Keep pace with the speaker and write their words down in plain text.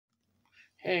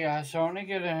Hey guys, so I want to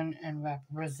get in and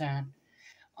represent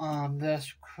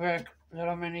this quick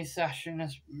little mini session.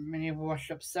 This mini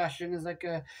worship session is like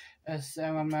a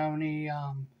ceremony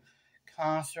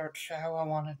concert show I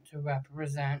wanted to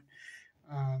represent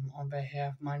on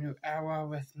behalf of my new era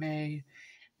with me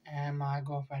and my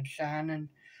girlfriend Shannon.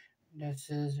 This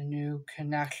is a new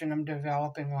connection I'm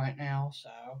developing right now, so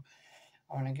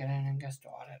I want to get in and get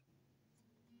started.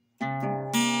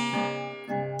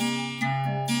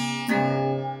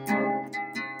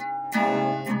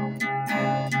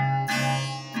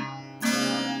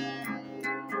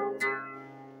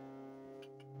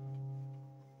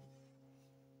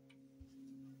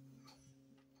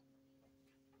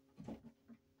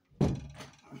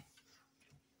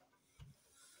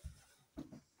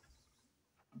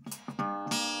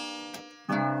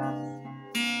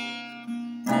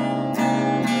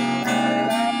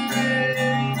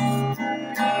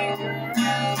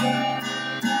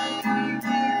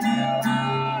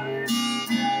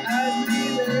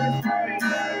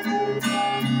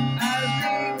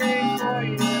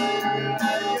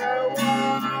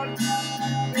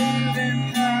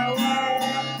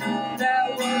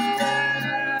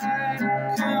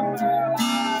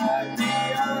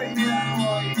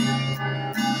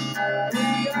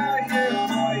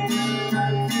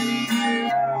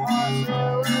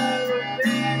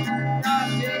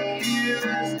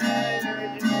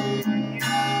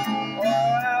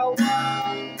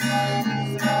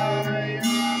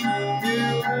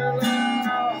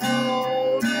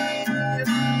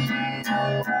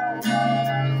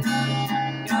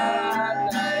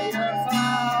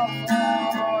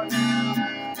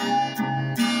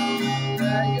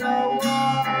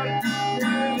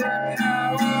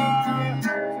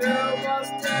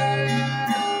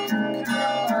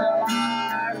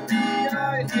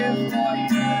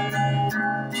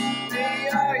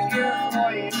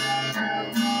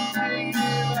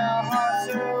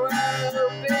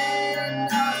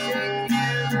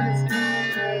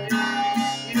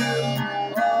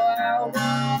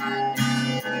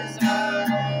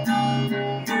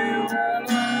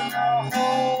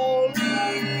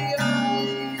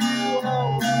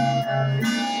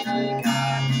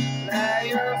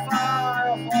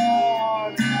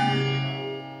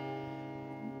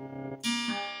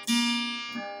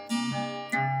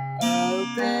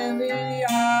 Open the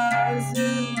eyes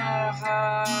in my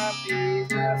heart, be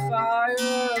the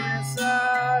fire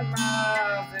inside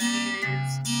my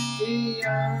veins, the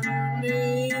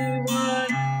only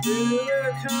one to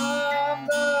overcome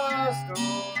the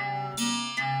storm.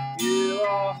 You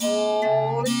are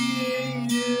holy,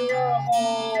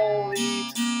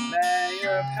 let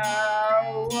your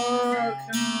power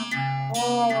come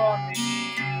for me.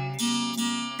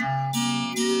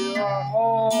 You are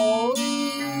holy,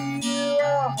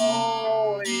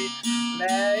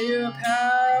 let your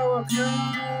power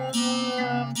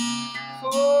come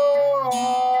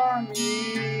for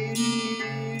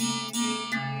me.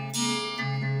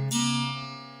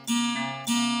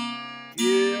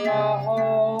 You are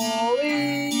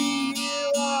holy,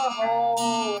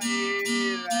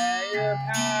 let your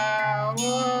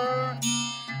power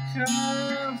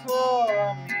come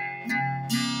for me.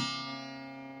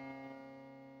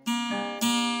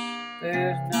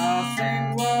 There's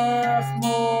nothing worth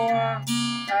more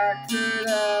that could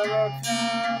ever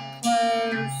come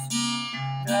close.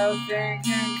 Nothing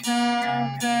can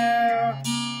compare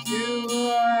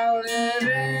to our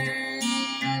living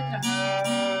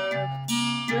hope.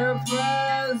 Your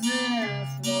presence,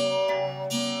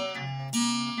 Lord,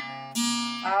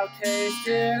 I've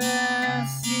tasted and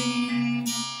seen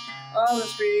of the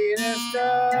sweetest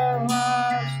of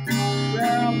loves.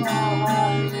 Well, my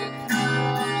heart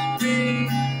becomes free,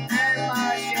 and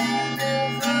my shame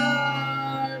is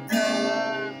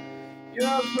undone.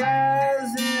 Your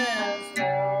presence,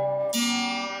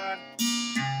 Lord.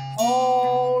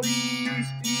 Holy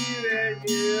Spirit,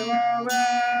 you are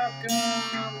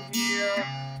welcome here.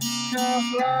 Come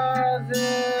flood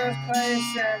this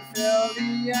place and fill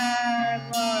the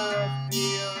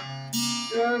atmosphere.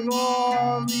 Your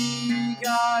glory,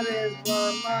 God, is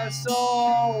what my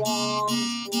soul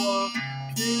longs for,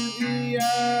 to be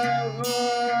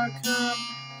overcome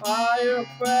by your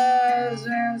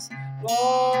presence,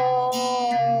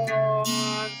 Lord.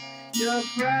 Your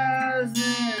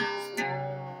presence,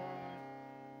 Lord.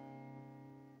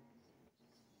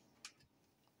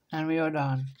 And we are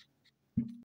done.